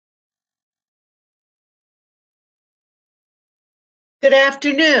Good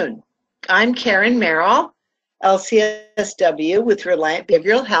afternoon. I'm Karen Merrill, LCSW with Reliant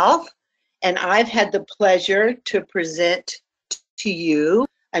Behavioral Health, and I've had the pleasure to present to you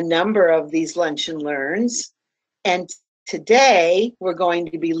a number of these Lunch and Learns. And today we're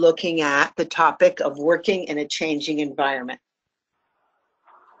going to be looking at the topic of working in a changing environment.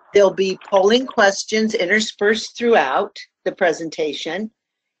 There'll be polling questions interspersed throughout the presentation,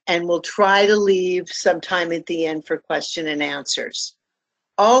 and we'll try to leave some time at the end for question and answers.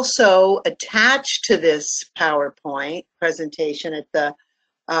 Also attached to this PowerPoint presentation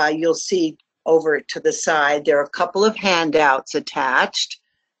you'll see over to the side, there are a couple of handouts attached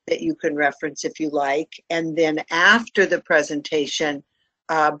that you can reference if you like. And then after the presentation,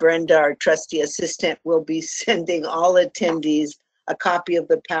 Brenda, our trustee assistant, will be sending all attendees a copy of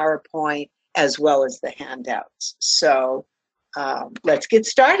the PowerPoint as well as the handouts. So let's get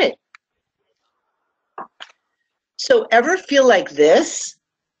started. So ever feel like this?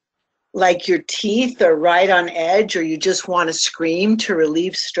 Like your teeth are right on edge or you just want to scream to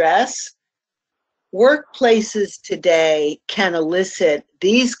relieve stress? Workplaces today can elicit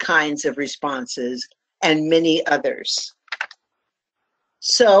these kinds of responses and many others.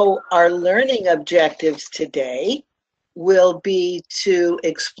 So our learning objectives today will be to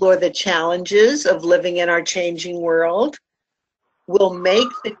explore the challenges of living in our changing world. We'll make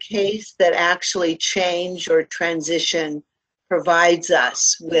the case that actually change or transition provides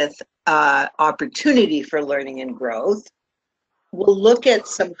us with opportunity for learning and growth. We'll look at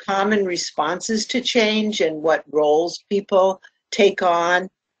some common responses to change and what roles people take on.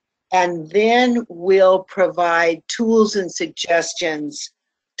 And then we'll provide tools and suggestions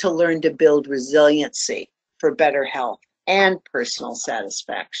to learn to build resiliency for better health and personal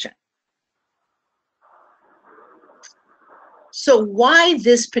satisfaction. So why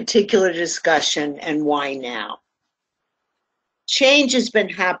this particular discussion and why now? Change has been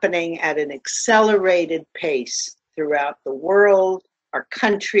happening at an accelerated pace throughout the world, our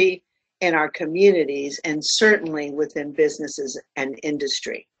country, and our communities, and certainly within businesses and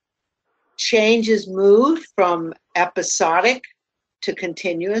industry. Change has moved from episodic to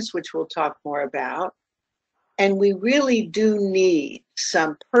continuous, which we'll talk more about. And we really do need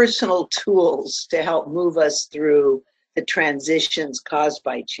some personal tools to help move us through the transitions caused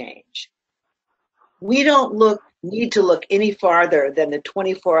by change. We don't need to look any farther than the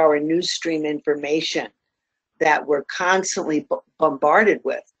 24-hour news stream information that we're constantly bombarded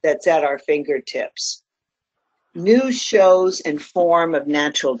with that's at our fingertips. News shows inform of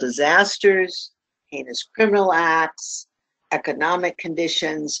natural disasters, heinous criminal acts, economic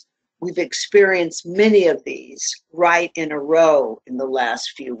conditions. We've experienced many of these right in a row in the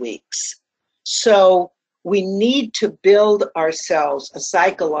last few weeks. So we need to build ourselves a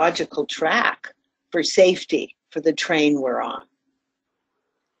psychological track for safety for the train we're on.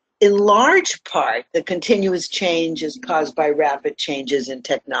 In large part, the continuous change is caused by rapid changes in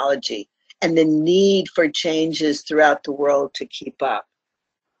technology and the need for changes throughout the world to keep up.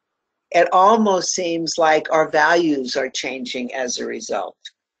 It almost seems like our values are changing as a result.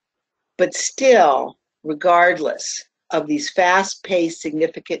 But still, regardless of these fast-paced,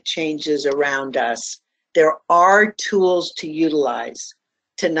 significant changes around us, there are tools to utilize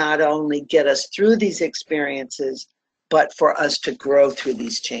to not only get us through these experiences, but for us to grow through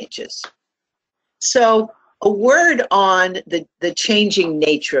these changes. So a word on the changing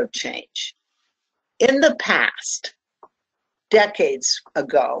nature of change. In the past, decades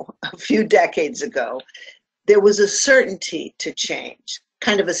ago, a few decades ago, there was a certainty to change,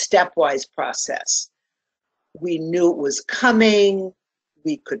 kind of a stepwise process. We knew it was coming,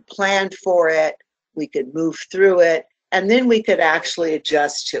 we could plan for it, we could move through it, and then we could actually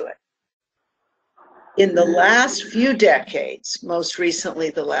adjust to it. In the last few decades, most recently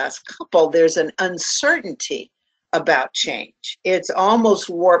the last couple, there's an uncertainty about change. It's almost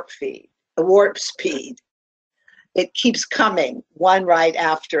warp speed. It keeps coming one right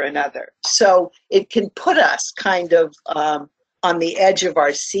after another. So it can put us kind of on the edge of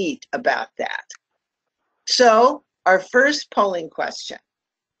our seat about that. So our first polling question.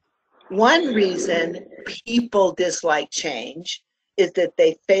 One reason people dislike change is that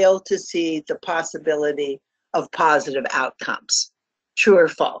they fail to see the possibility of positive outcomes. True or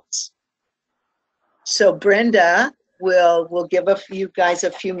false? So Brenda will give you guys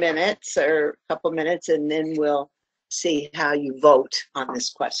a few minutes or a couple minutes, and then we'll see how you vote on this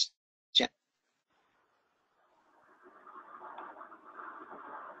question.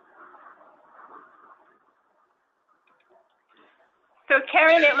 So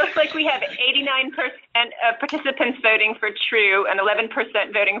Karen, it looks like we have 89% of participants voting for true and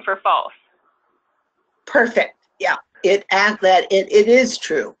 11% voting for false. Perfect. Yeah, it is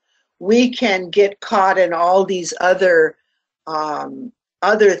true. We can get caught in all these um,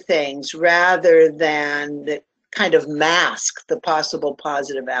 other things rather than the kind of mask the possible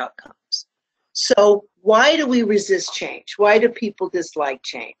positive outcomes. So why do we resist change? Why do people dislike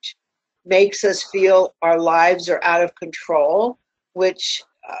change? Makes us feel our lives are out of control, which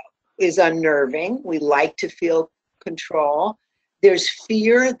is unnerving. We like to feel control. There's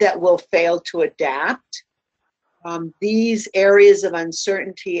fear that we'll fail to adapt. These areas of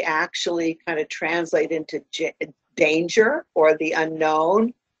uncertainty actually kind of translate into danger or the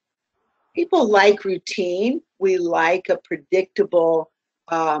unknown. People like routine. We like a predictable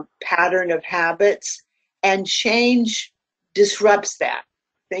pattern of habits, and change disrupts that.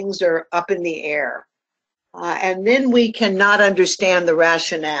 Things are up in the air. And then we cannot understand the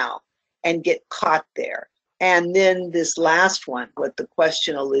rationale and get caught there. And then this last one, what the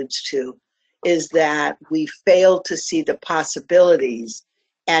question alludes to, is that we fail to see the possibilities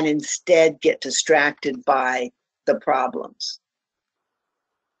and instead get distracted by the problems.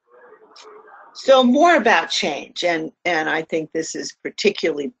 So more about change, and I think this is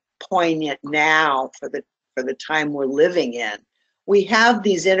particularly poignant now for the time we're living in. We have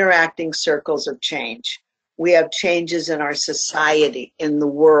these interacting circles of change. We have changes in our society, in the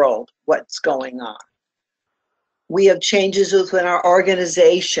world, what's going on. We have changes within our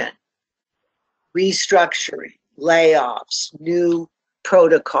organization, restructuring, layoffs, new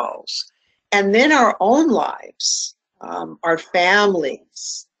protocols, and then our own lives, our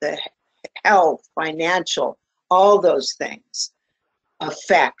families, the health, financial, all those things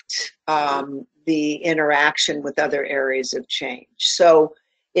affect the interaction with other areas of change. So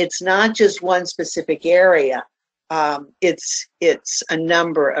it's not just one specific area, it's a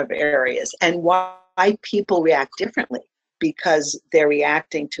number of areas. And why people react differently, because they're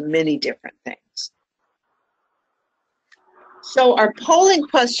reacting to many different things. So our polling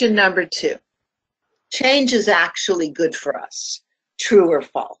question number 2, change is actually good for us, true or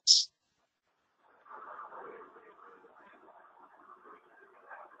false?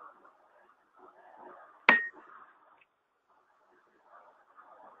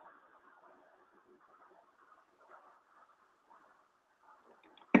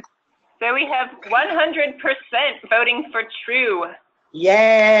 So we have 100% voting for true.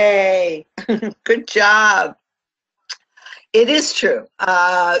 Yay! Good job. It is true.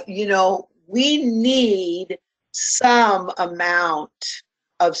 We need some amount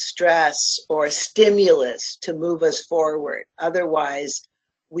of stress or stimulus to move us forward. Otherwise,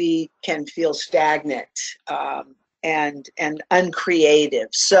 we can feel stagnant and uncreative.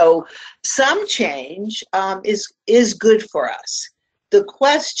 So some change is good for us. The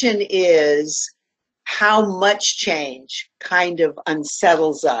question is how much change kind of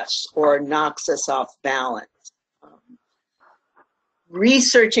unsettles us or knocks us off balance.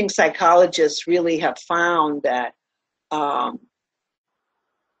 Researching psychologists really have found that our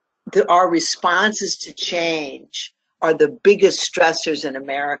responses to change are the biggest stressors in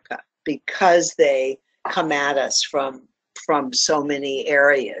America because they come at us from so many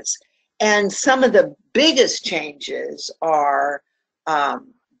areas. And some of the biggest changes are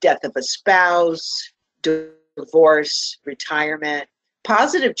death of a spouse, divorce, retirement.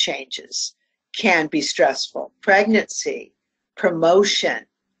 Positive changes can be stressful. Pregnancy, promotion,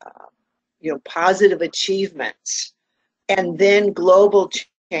 positive achievements, and then global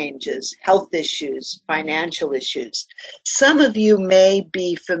changes, health issues, financial issues. Some of you may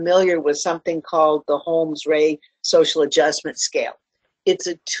be familiar with something called the Holmes-Ray Social Adjustment Scale. It's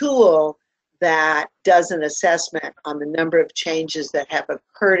a tool that does an assessment on the number of changes that have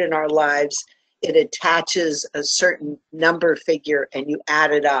occurred in our lives. It attaches a certain number figure and you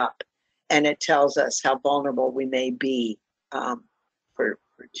add it up, and it tells us how vulnerable we may be for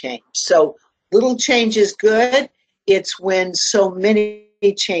change. So little change is good. It's when so many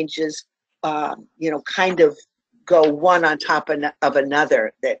changes, kind of go one on top of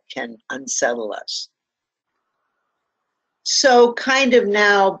another that can unsettle us. So kind of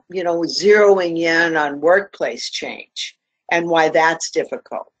now, zeroing in on workplace change and why that's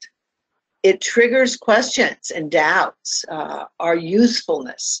difficult. It triggers questions and doubts, our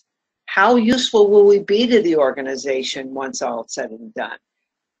usefulness. How useful will we be to the organization once all said and done?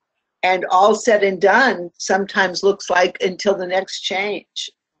 And all said and done sometimes looks like until the next change.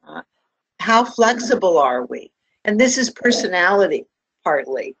 How flexible are we? And this is personality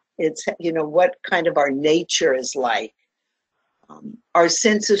partly. It's, what kind of our nature is like. Our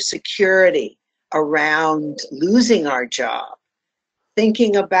sense of security around losing our job,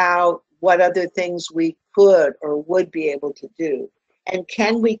 thinking about what other things we could or would be able to do, and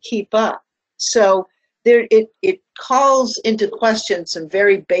can we keep up? So it calls into question some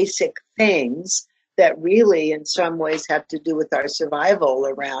very basic things that really in some ways have to do with our survival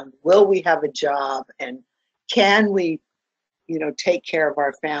around, will we have a job, and can we, take care of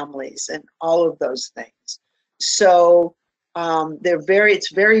our families, and all of those things. So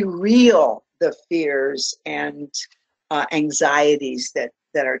it's very real, the fears and anxieties that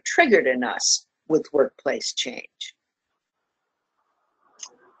are triggered in us with workplace change.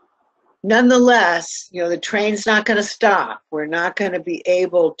 Nonetheless, the train's not going to stop. We're not going to be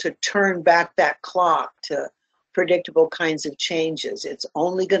able to turn back that clock to predictable kinds of changes. It's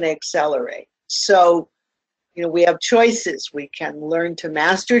only going to accelerate. So, we have choices. We can learn to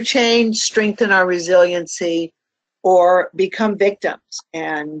master change, strengthen our resiliency, or become victims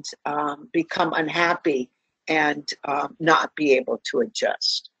and become unhappy and not be able to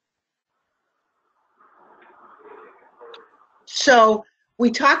adjust. So we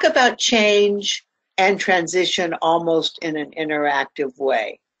talk about change and transition almost in an interactive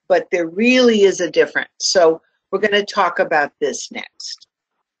way, but there really is a difference. So we're going to talk about this next.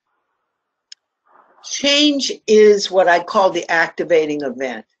 Change is what I call the activating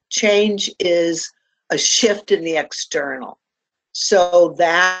event. Change is a shift in the external. So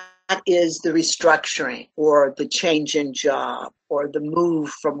that is the restructuring or the change in job or the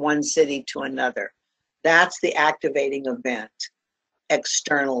move from one city to another. That's the activating event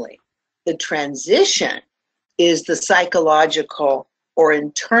externally. The transition is the psychological or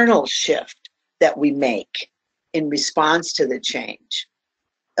internal shift that we make in response to the change.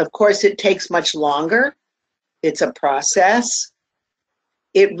 Of course, it takes much longer. It's a process.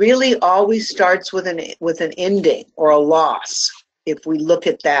 It really always starts with an ending or a loss, if we look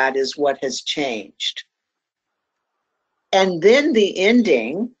at that as what has changed. And then the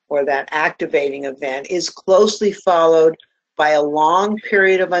ending, or that activating event, is closely followed by a long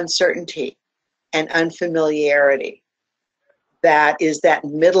period of uncertainty and unfamiliarity. That is that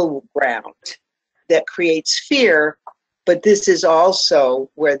middle ground that creates fear, but this is also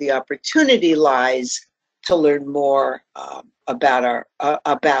where the opportunity lies to learn more about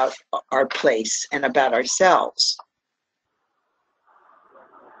our place and about ourselves.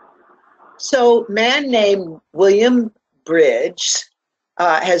 So a man named William Bridges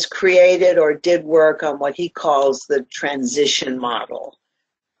has created or did work on what he calls the transition model,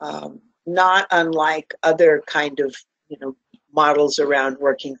 not unlike other kind of models around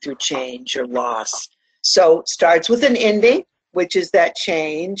working through change or loss. So it starts with an ending, which is that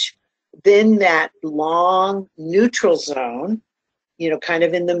change, then that long neutral zone, kind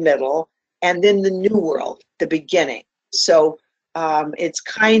of in the middle, and then the new world, the beginning. So it's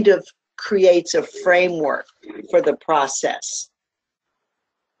kind of creates a framework for the process.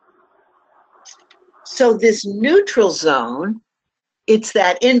 So this neutral zone, it's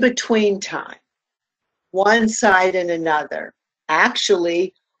that in-between time, one side and another,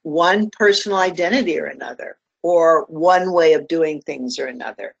 actually one personal identity or another, or one way of doing things or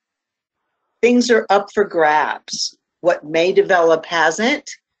another. Things are up for grabs. What may develop hasn't.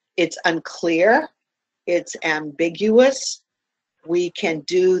 It's unclear. It's ambiguous. We can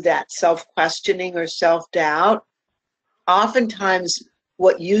do that self-questioning or self-doubt. Oftentimes,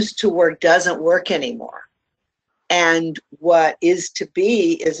 what used to work doesn't work anymore. And what is to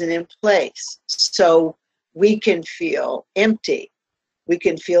be isn't in place. So we can feel empty. We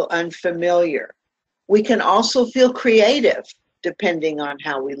can feel unfamiliar. We can also feel creative, depending on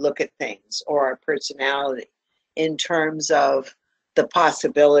how we look at things or our personality in terms of the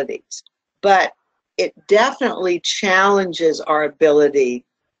possibilities. But it definitely challenges our ability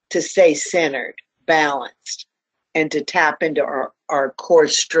to stay centered, balanced, and to tap into our core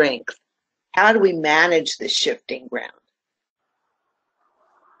strength. How do we manage the shifting ground?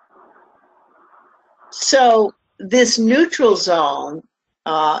 So this neutral zone,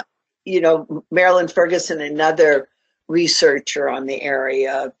 Marilyn Ferguson, another researcher on the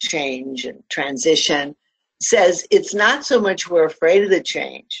area of change and transition, says it's not so much we're afraid of the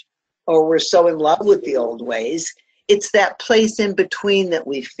change or we're so in love with the old ways. It's that place in between that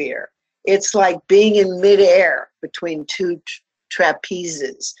we fear. It's like being in midair between two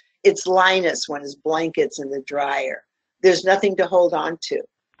trapezes. It's Linus when his blanket's in the dryer. There's nothing to hold on to.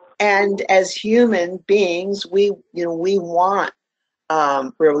 And as human beings, we want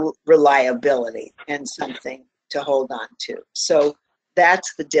reliability and something to hold on to. So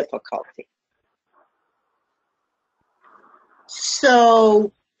that's the difficulty.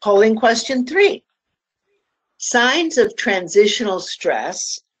 So polling question 3. Signs of transitional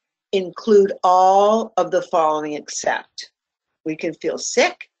stress include all of the following except. We can feel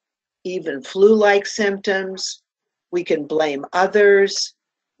sick, even flu-like symptoms. We can blame others.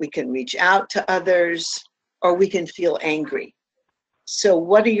 we can reach out to others, or we can feel angry. So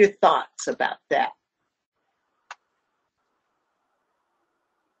what are your thoughts about that?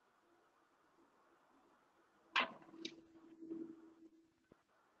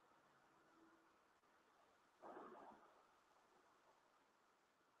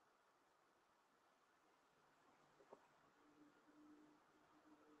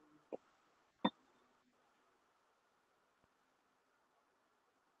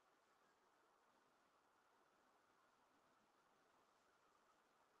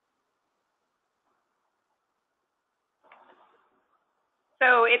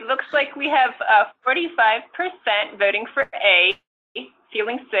 So it looks like we have 45% voting for A,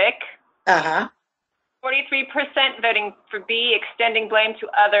 feeling sick. 43% voting for B, extending blame to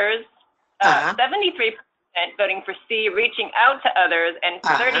others. 73% voting for C, reaching out to others, and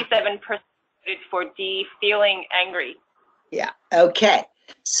 37% voted for D, feeling angry. Yeah. Okay.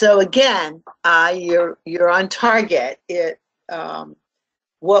 So again, you're on target.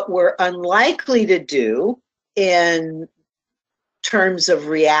 What we're unlikely to do in terms of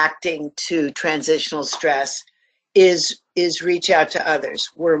reacting to transitional stress is reach out to others.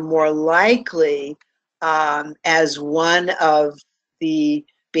 We're more likely, as one of the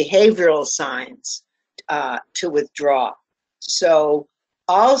behavioral signs, to withdraw. So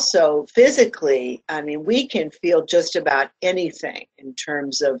also physically, I mean, we can feel just about anything in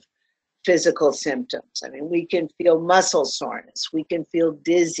terms of physical symptoms. I mean, we can feel muscle soreness, we can feel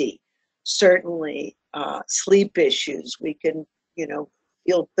dizzy, certainly sleep issues, we can,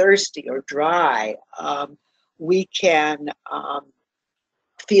 feel thirsty or dry. We can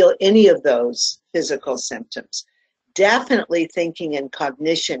feel any of those physical symptoms. Definitely thinking and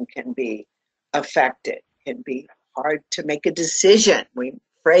cognition can be affected, can be hard to make a decision. We're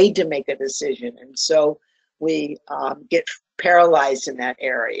afraid to make a decision, and so we get paralyzed in that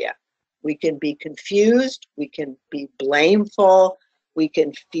area. We can be confused, we can be blameful, we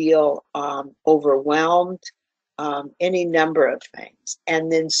can feel overwhelmed, any number of things.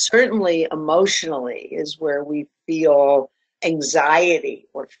 And then certainly emotionally is where we feel anxiety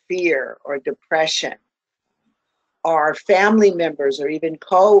or fear or depression. Our family members or even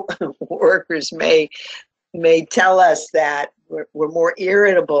co-workers may tell us that we're more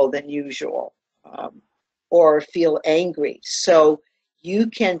irritable than usual, or feel angry. So you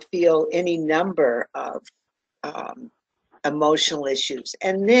can feel any number of emotional issues.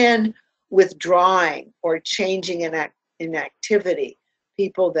 And then withdrawing or changing in activity.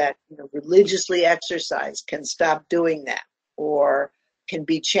 People that religiously exercise can stop doing that, or can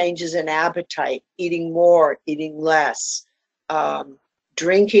be changes in appetite, eating more, eating less,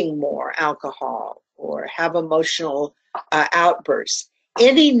 drinking more alcohol, or have emotional outbursts.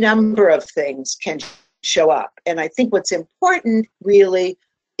 Any number of things can show up. And I think what's important really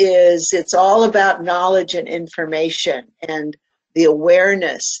is it's all about knowledge and information, and the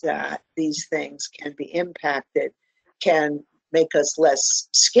awareness that these things can be impacted can make us less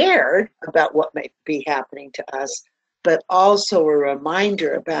scared about what may be happening to us, but also a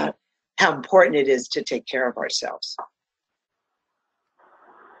reminder about how important it is to take care of ourselves.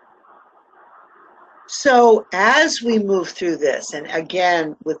 So as we move through this, and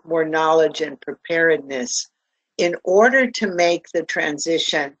again, with more knowledge and preparedness, in order to make the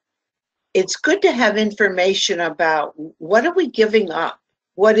transition, it's good to have information about what are we giving up?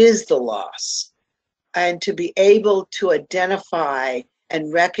 What is the loss? And to be able to identify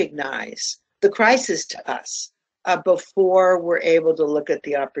and recognize the crisis to us before we're able to look at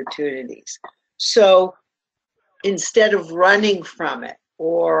the opportunities. So instead of running from it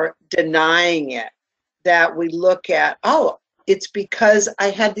or denying it, that we look at, oh, it's because I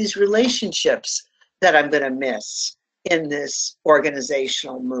had these relationships that I'm going to miss in this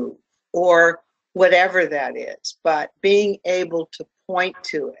organizational move, or whatever that is. But being able to point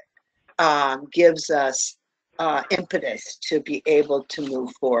to it gives us impetus to be able to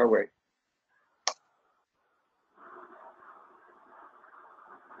move forward.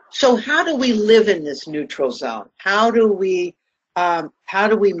 So how do we live in this neutral zone? How do we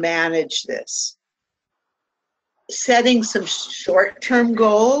manage this? Setting some short-term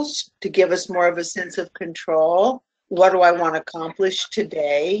goals to give us more of a sense of control. What do I want to accomplish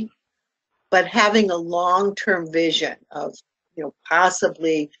today? But having a long-term vision of,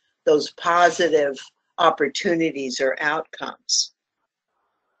 possibly those positive opportunities or outcomes.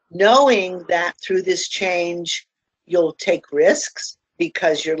 Knowing that through this change, you'll take risks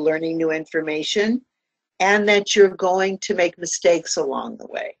because you're learning new information, and that you're going to make mistakes along the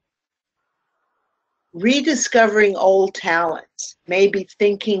way. Rediscovering old talents, maybe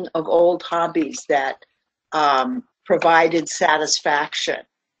thinking of old hobbies that provided satisfaction,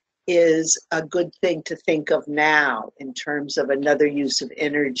 is a good thing to think of now in terms of another use of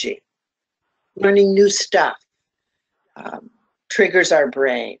energy. Learning new stuff triggers our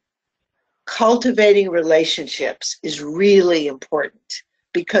brain. Cultivating relationships is really important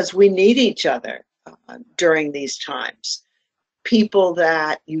because we need each other during these times. People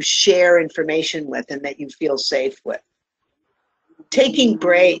that you share information with and that you feel safe with. Taking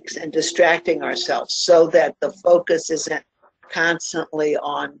breaks and distracting ourselves so that the focus isn't constantly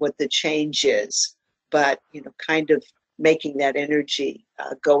on what the change is, but kind of making that energy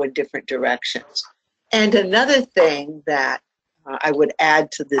go in different directions. And another thing that I would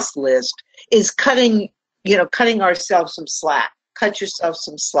add to this list is cutting ourselves some slack. Cut yourself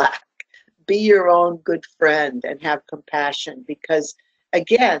some slack. Be your own good friend and have compassion, because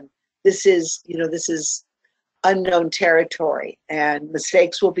again, this is unknown territory, and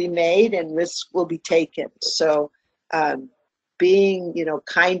mistakes will be made and risks will be taken. So being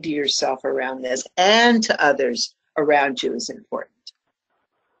kind to yourself around this and to others around you is important.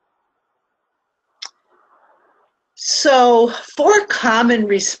 So 4 common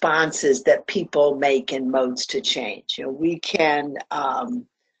responses that people make in modes to change. We can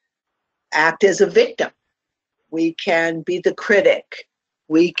act as a victim. We can be the critic.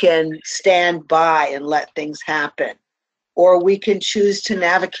 We can stand by and let things happen. Or we can choose to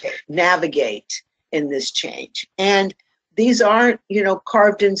navigate in this change. And these aren't,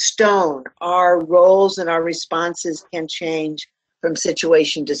 carved in stone. Our roles and our responses can change from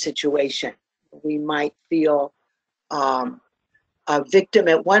situation to situation. We might feel a victim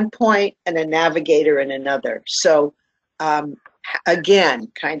at one point and a navigator in another. So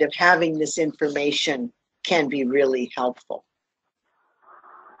again, kind of having this information can be really helpful.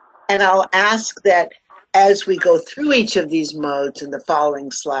 And I'll ask that as we go through each of these modes in the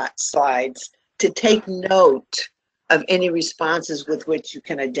following slides, to take note of any responses with which you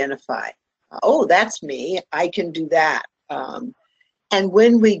can identify. Oh, that's me, I can do that. And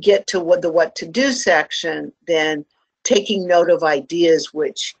when we get to the what to do section, then taking note of ideas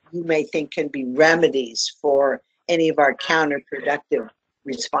which you may think can be remedies for any of our counterproductive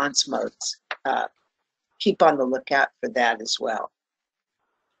response modes. Keep on the lookout for that as well.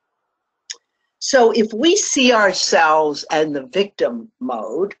 So if we see ourselves in the victim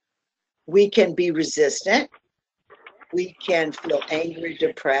mode, we can be resistant, we can feel angry,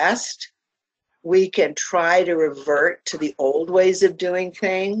 depressed, we can try to revert to the old ways of doing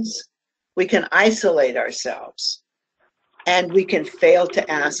things, we can isolate ourselves, and we can fail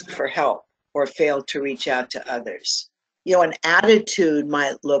to ask for help or fail to reach out to others. An attitude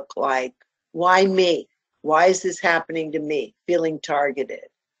might look like, why me? Why is this happening to me? Feeling targeted.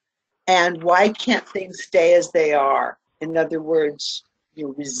 And why can't things stay as they are? In other words,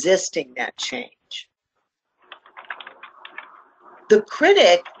 resisting that change. The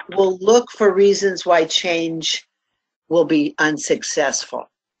critic will look for reasons why change will be unsuccessful,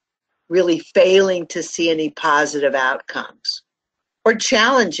 really failing to see any positive outcomes, or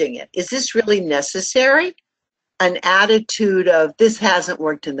challenging it. Is this really necessary? An attitude of, this hasn't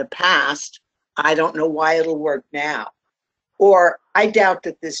worked in the past, I don't know why it'll work now. Or, I doubt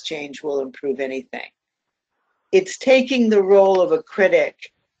that this change will improve anything. It's taking the role of a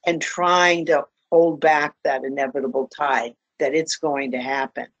critic and trying to hold back that inevitable tide, that it's going to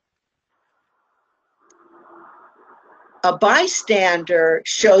happen. A bystander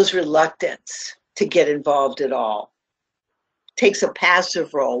shows reluctance to get involved at all, takes a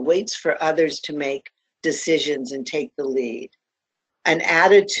passive role, waits for others to make decisions and take the lead. An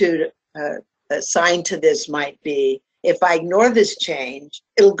attitude assigned to this might be, if I ignore this change,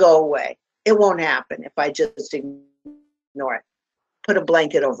 it'll go away. It won't happen if I just ignore it. Put a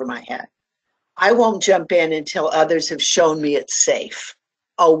blanket over my head. I won't jump in until others have shown me it's safe.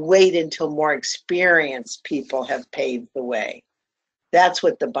 I'll wait until more experienced people have paved the way. That's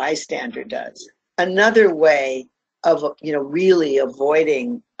what the bystander does. Another way of really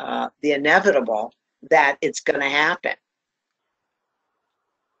avoiding the inevitable, that it's going to happen.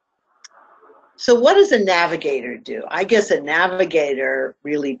 So what does a navigator do? I guess a navigator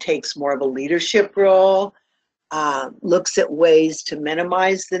really takes more of a leadership role, looks at ways to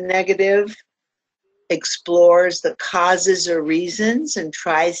minimize the negative, explores the causes or reasons and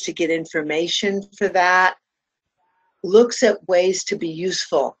tries to get information for that, looks at ways to be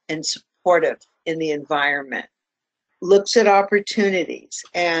useful and supportive in the environment, looks at opportunities,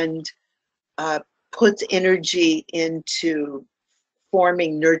 and puts energy into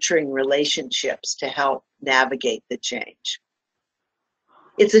forming nurturing relationships to help navigate the change.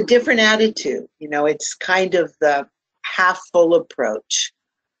 It's a different attitude. It's kind of the half full approach,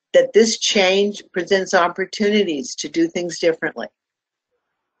 that this change presents opportunities to do things differently.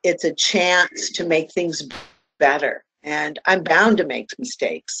 it's a chance to make things better. And I'm bound to make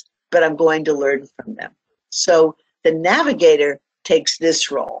mistakes, but I'm going to learn from them. So the navigator takes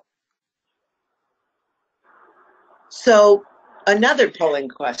this role. So another polling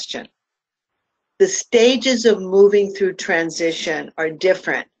question. The stages of moving through transition are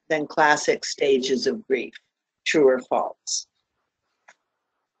different than classic stages of grief. True or false?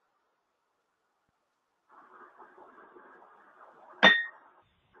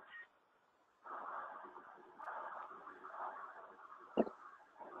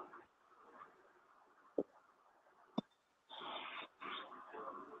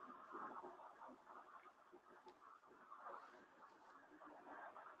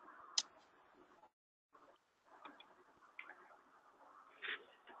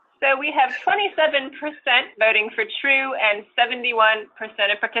 So we have 27% voting for true and 71%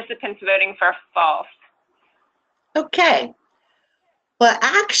 of participants voting for false. Okay. Well,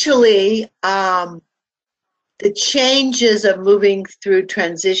 actually, the changes of moving through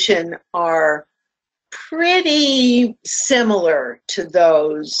transition are pretty similar to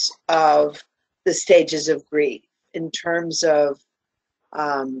those of the stages of grief in terms of,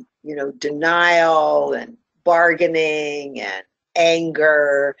 denial and bargaining and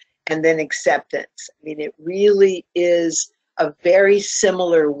anger and then acceptance. I mean, it really is a very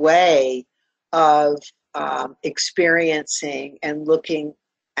similar way of experiencing and looking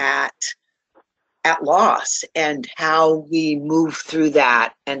at loss and how we move through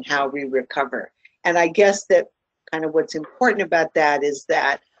that and how we recover. And I guess that kind of what's important about that is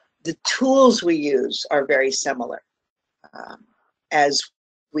that the tools we use are very similar as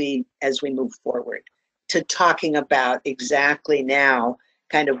we move forward to talking about exactly now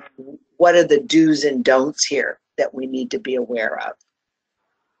kind of what are the do's and don'ts here that we need to be aware of.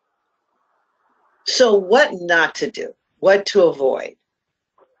 So what not to do, what to avoid.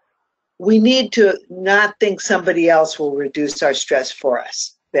 We need to not think somebody else will reduce our stress for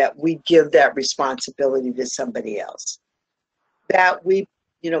us, that we give that responsibility to somebody else, that we,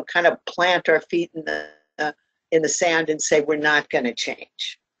 kind of plant our feet in the sand and say we're not going to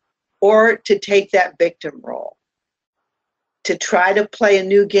change, or to take that victim role, to try to play a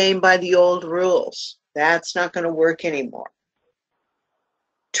new game by the old rules. That's not going to work anymore.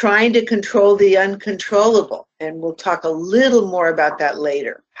 Trying to control the uncontrollable, and we'll talk a little more about that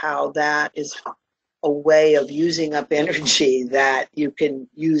later, how that is a way of using up energy that you can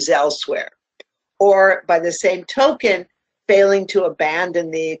use elsewhere. Or by the same token, failing to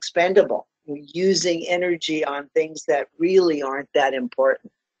abandon the expendable, using energy on things that really aren't that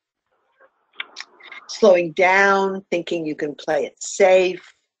important. Slowing down, thinking you can play it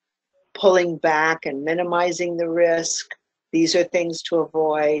safe, pulling back and minimizing the risk. These are things to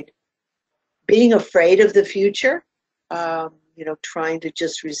avoid. Being afraid of the future, trying to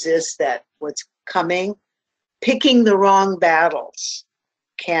just resist that what's coming. Picking the wrong battles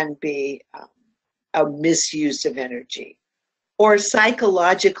can be a misuse of energy. Or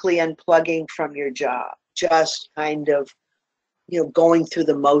psychologically unplugging from your job, just kind of, going through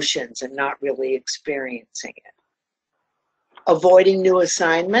the motions and not really experiencing it. Avoiding new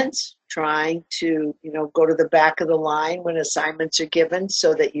assignments, trying to, go to the back of the line when assignments are given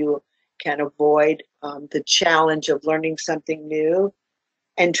so that you can avoid the challenge of learning something new,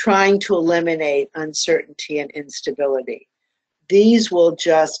 and trying to eliminate uncertainty and instability. These will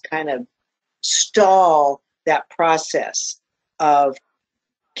just kind of stall that process of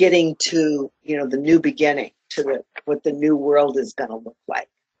getting to, the new beginning, to what the new world is going to look like.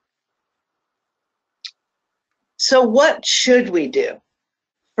 So what should we do?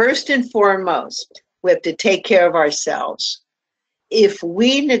 First and foremost, we have to take care of ourselves. If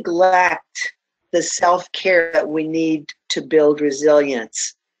we neglect the self-care that we need to build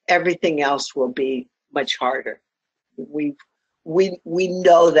resilience, everything else will be much harder. We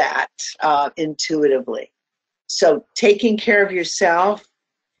know that intuitively. So taking care of yourself,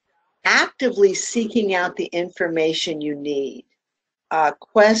 actively seeking out the information you need,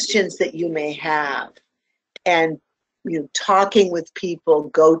 questions that you may have, and talking with people,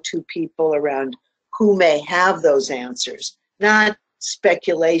 go-to people around who may have those answers. Not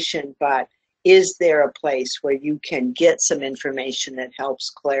speculation, but is there a place where you can get some information that helps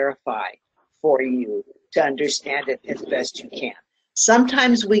clarify for you to understand it as best you can?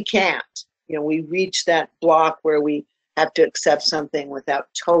 Sometimes we can't. We reach that block where we have to accept something without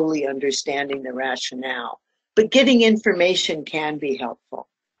totally understanding the rationale. But getting information can be helpful.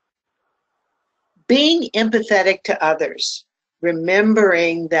 Being empathetic to others,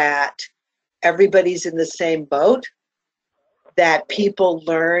 remembering that everybody's in the same boat, that people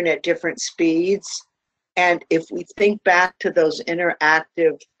learn at different speeds, And if we think back to those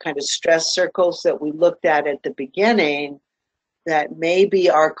interactive kind of stress circles that we looked at the beginning, that maybe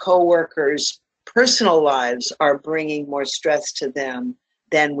our coworkers' personal lives are bringing more stress to them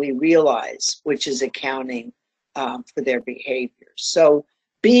than we realize, which is accounting for their behavior. So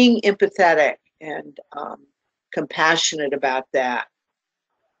being empathetic and compassionate about that,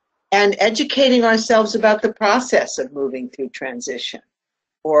 and educating ourselves about the process of moving through transition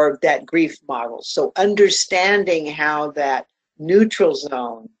or that grief model. So understanding how that neutral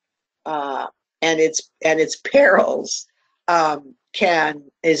zone and its perils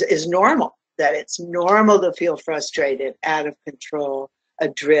is normal. That it's normal to feel frustrated, out of control,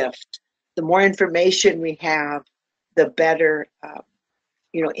 adrift. The more information we have, the better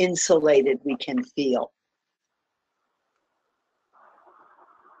insulated we can feel.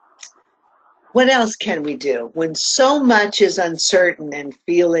 What else can we do? When so much is uncertain and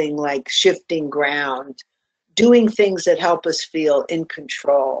feeling like shifting ground, doing things that help us feel in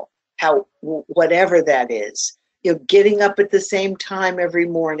control, whatever that is. Getting up at the same time every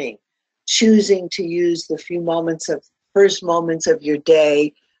morning, choosing to use the first moments of your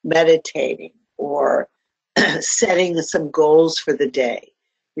day meditating, or setting some goals for the day.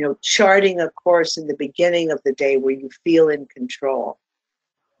 Charting a course in the beginning of the day where you feel in control.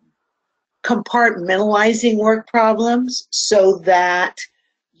 Compartmentalizing work problems so that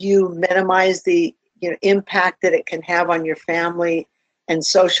you minimize the impact that it can have on your family and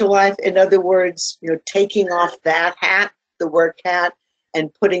social life. In other words, taking off that hat, the work hat,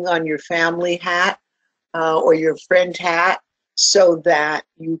 and putting on your family hat or your friend hat, so that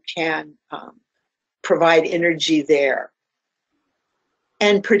you can provide energy there.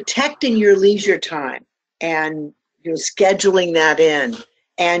 And protecting your leisure time and scheduling that in,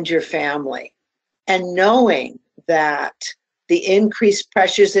 and your family, and knowing that the increased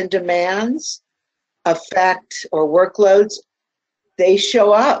pressures and demands affect, or workloads, they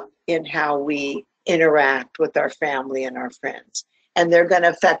show up in how we interact with our family and our friends. And they're going to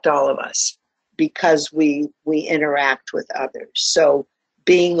affect all of us because we interact with others. So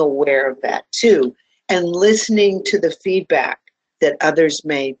being aware of that too, and listening to the feedback that others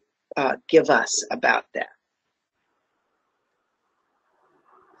may give us about that.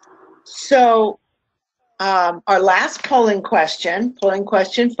 So our last polling question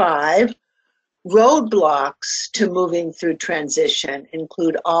 5, roadblocks to moving through transition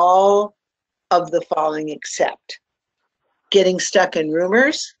include all of the following except getting stuck in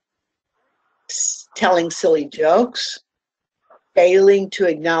rumors, telling silly jokes, failing to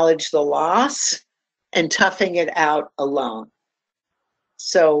acknowledge the loss, and toughing it out alone.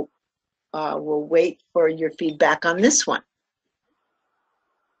 So we'll wait for your feedback on this one.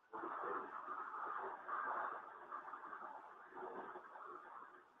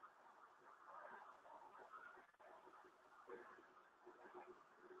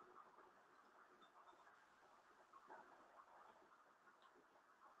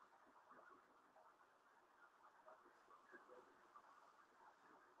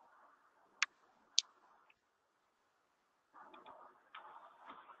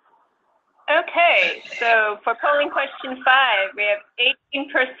 Okay, so for polling question 5, we have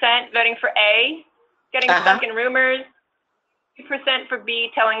 18% voting for A, getting stuck in rumors, 2% for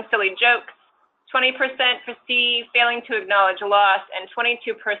B, telling silly jokes, 20% for C, failing to acknowledge loss, and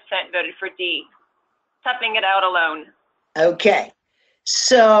 22% voted for D, toughing it out alone. Okay,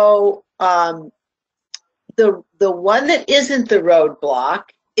 so the one that isn't the roadblock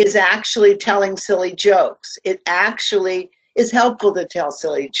is actually telling silly jokes. It actually is helpful to tell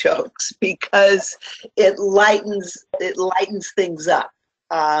silly jokes because it lightens things up.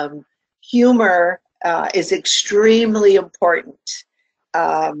 Humor is extremely important,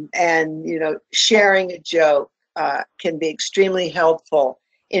 and sharing a joke can be extremely helpful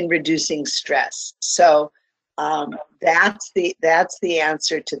in reducing stress. So that's the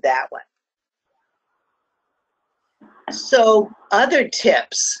answer to that one. So other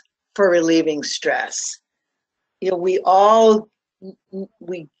tips for relieving stress. We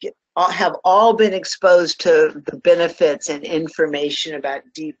have all been exposed to the benefits and information about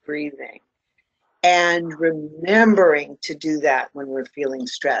deep breathing, and remembering to do that when we're feeling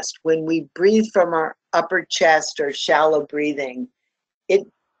stressed. When we breathe from our upper chest or shallow breathing, it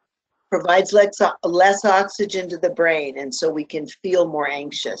provides less oxygen to the brain, and so we can feel more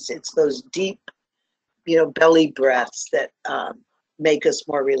anxious. It's those deep, belly breaths that make us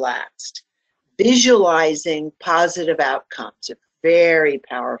more relaxed. Visualizing positive outcomes are very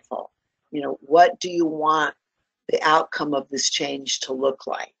powerful. What do you want the outcome of this change to look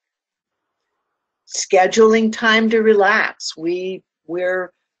like? Scheduling time to relax.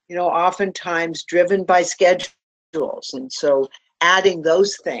 We're oftentimes driven by schedules. And so adding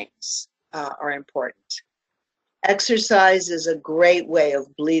those things are important. Exercise is a great way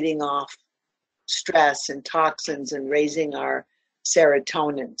of bleeding off stress and toxins and raising our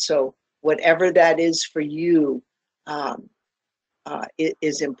serotonin. So whatever that is for you, it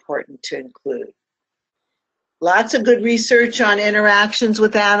is important to include. Lots of good research on interactions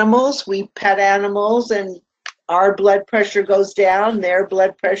with animals. We pet animals and our blood pressure goes down, their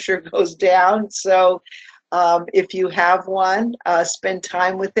blood pressure goes down. So if you have one, spend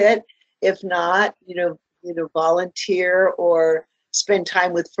time with it. If not, volunteer or spend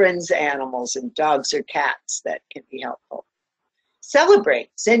time with friends' animals and dogs or cats. That can be helpful. Celebrate.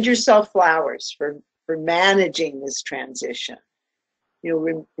 Send yourself flowers for managing this transition.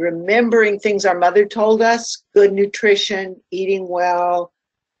 Remembering things our mother told us, good nutrition, eating well,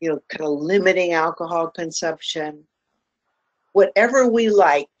 kind of limiting alcohol consumption, whatever we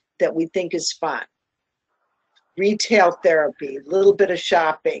like that we think is fun. Retail therapy, a little bit of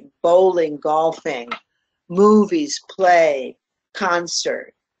shopping, bowling, golfing, movies, play,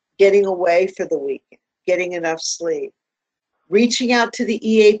 concert, getting away for the weekend, getting enough sleep, reaching out to the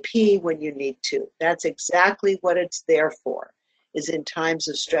EAP when you need to. That's exactly what it's there for, is in times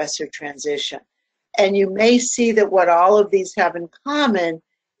of stress or transition. And you may see that what all of these have in common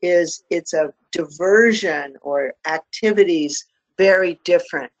is it's a diversion or activities very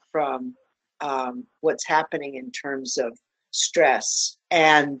different from what's happening in terms of stress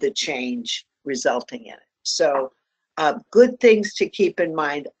and the change resulting in it. So good things to keep in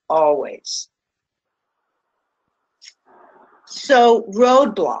mind always. So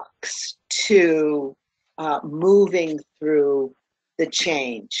roadblocks to moving through the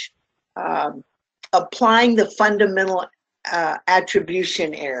change. Applying the fundamental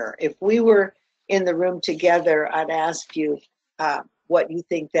attribution error. If we were in the room together, I'd ask you what you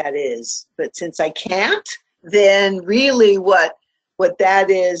think that is. But since I can't, then really what that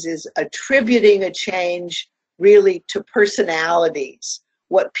is attributing a change really to personalities,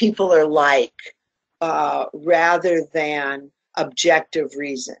 what people are like, rather than objective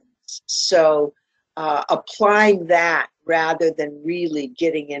reasons. So applying that rather than really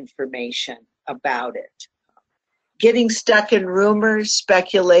getting information about it. Getting stuck in rumors,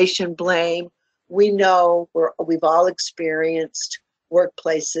 speculation, blame. We know we've all experienced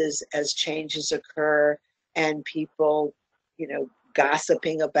workplaces as changes occur and people,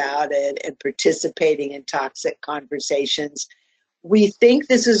 gossiping about it and participating in toxic conversations. We think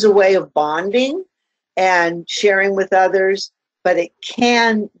this is a way of bonding and sharing with others, but it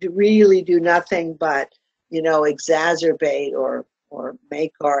can really do nothing but, exacerbate or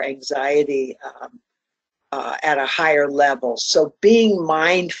make our anxiety at a higher level. So being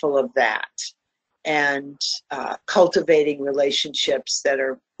mindful of that and cultivating relationships that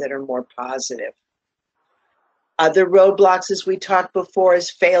are more positive. Other roadblocks, as we talked before, is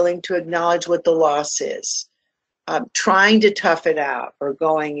failing to acknowledge what the loss is. Trying to tough it out or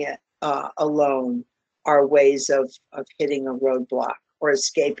going it alone are ways of hitting a roadblock or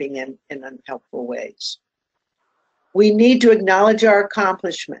escaping in unhelpful ways. We need to acknowledge our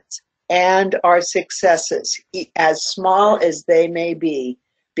accomplishments and our successes, as small as they may be,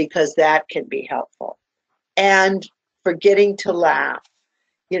 because that can be helpful. And forgetting to laugh.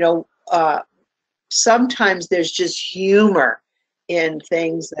 Sometimes there's just humor in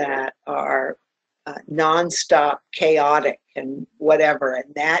things that are nonstop chaotic and whatever,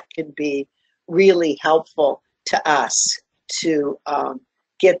 and that can be really helpful to us to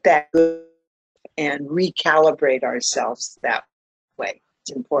get that good and recalibrate ourselves that way.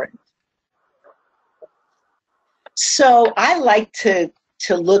 It's important. So I like to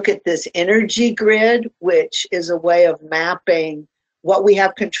look at this energy grid, which is a way of mapping what we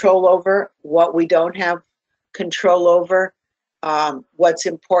have control over, what we don't have control over, what's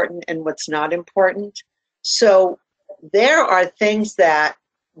important and what's not important. So there are things that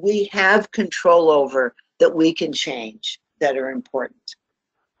we have control over that we can change that are important.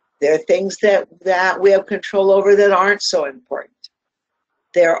 There are things that we have control over that aren't so important.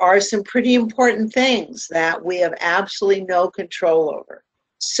 There are some pretty important things that we have absolutely no control over.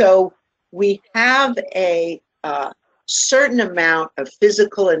 So we have a certain amount of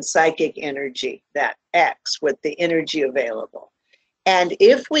physical and psychic energy, that X, with the energy available. And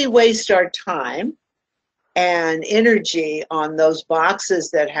if we waste our time and energy on those boxes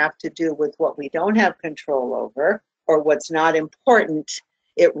that have to do with what we don't have control over or what's not important,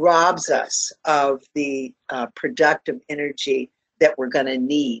 it robs us of the productive energy that we're going to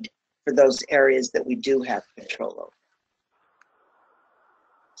need for those areas that we do have control over.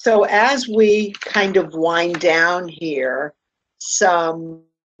 So as we kind of wind down here, some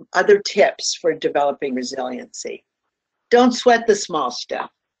other tips for developing resiliency. Don't sweat the small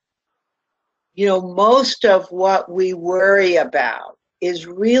stuff. You know, most of what we worry about is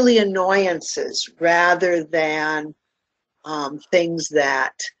really annoyances rather than things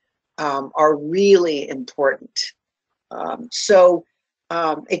that are really important. So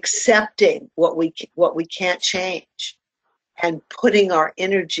accepting what we can't change and putting our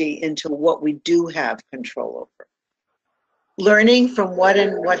energy into what we do have control over. Learning from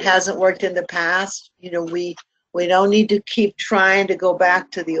what hasn't worked in the past. You know, we don't need to keep trying to go back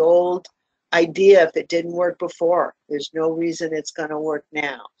to the old idea if it didn't work before. There's no reason it's going to work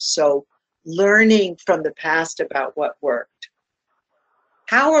now. So learning from the past about what worked.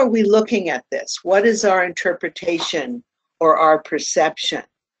 How are we looking at this? What is our interpretation or our perception?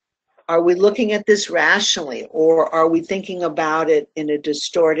 Are we looking at this rationally, or are we thinking about it in a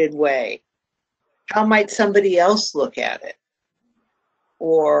distorted way? How might somebody else look at it?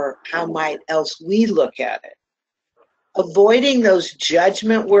 Or how might else we look at it? Avoiding those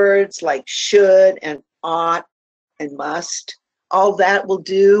judgment words like should and ought and must. All that will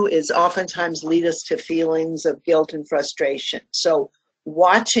do is oftentimes lead us to feelings of guilt and frustration. So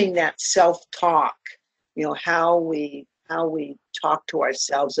watching that self-talk, you know, how we talk to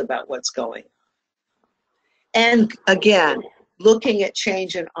ourselves about what's going on. And again, looking at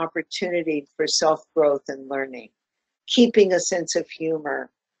change and opportunity for self-growth and learning, keeping a sense of humor,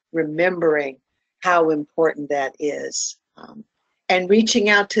 remembering how important that is, and reaching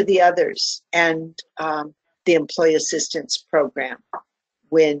out to the others and the employee assistance program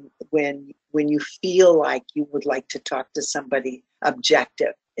when you feel like you would like to talk to somebody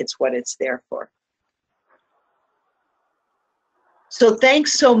objective. It's what it's there for. So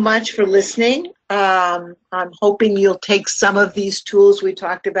thanks so much for listening. I'm hoping you'll take some of these tools we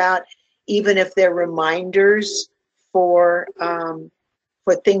talked about, even if they're reminders for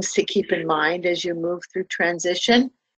things to keep in mind as you move through transition.